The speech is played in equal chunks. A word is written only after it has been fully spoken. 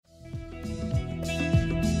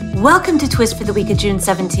Welcome to Twist for the week of June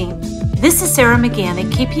 17th. This is Sarah McGann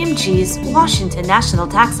at KPMG's Washington National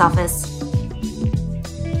Tax Office.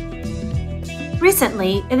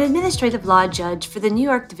 Recently, an administrative law judge for the New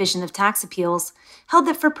York Division of Tax Appeals held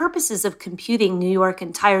that for purposes of computing New York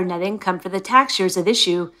entire net income for the tax years at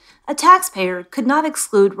issue, a taxpayer could not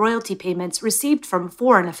exclude royalty payments received from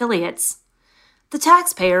foreign affiliates. The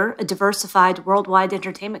taxpayer, a diversified worldwide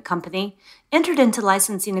entertainment company, entered into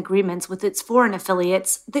licensing agreements with its foreign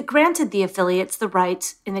affiliates that granted the affiliates the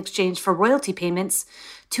right, in exchange for royalty payments,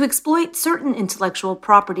 to exploit certain intellectual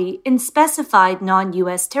property in specified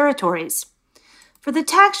non-U.S. territories. For the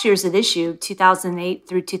tax years at issue, 2008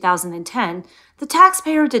 through 2010, the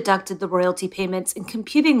taxpayer deducted the royalty payments in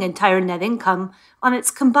computing entire net income on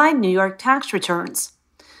its combined New York tax returns.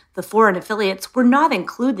 The foreign affiliates were not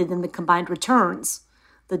included in the combined returns.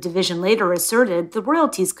 The division later asserted the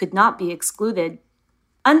royalties could not be excluded.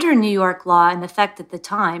 Under New York law in effect at the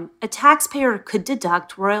time, a taxpayer could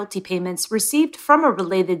deduct royalty payments received from a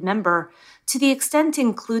related member to the extent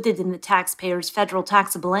included in the taxpayer's federal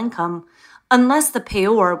taxable income, unless the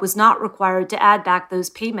payor was not required to add back those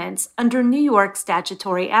payments under New York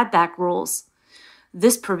statutory add-back rules.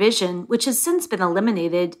 This provision, which has since been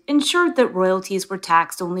eliminated, ensured that royalties were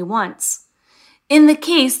taxed only once. In the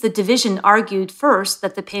case, the division argued first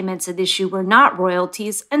that the payments at issue were not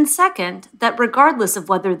royalties, and second, that regardless of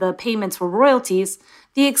whether the payments were royalties,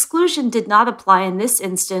 the exclusion did not apply in this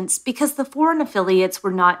instance because the foreign affiliates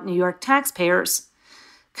were not New York taxpayers.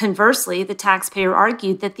 Conversely, the taxpayer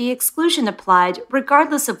argued that the exclusion applied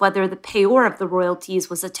regardless of whether the payor of the royalties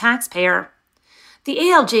was a taxpayer. The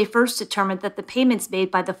ALJ first determined that the payments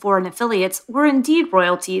made by the foreign affiliates were indeed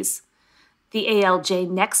royalties. The ALJ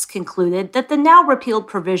next concluded that the now repealed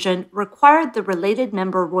provision required the related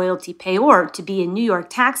member royalty payor to be a New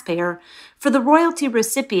York taxpayer for the royalty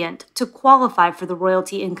recipient to qualify for the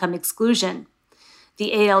royalty income exclusion.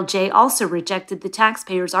 The ALJ also rejected the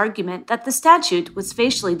taxpayer's argument that the statute was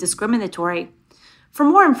facially discriminatory. For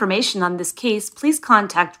more information on this case, please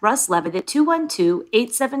contact Russ Levitt at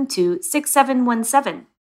 212-872-6717.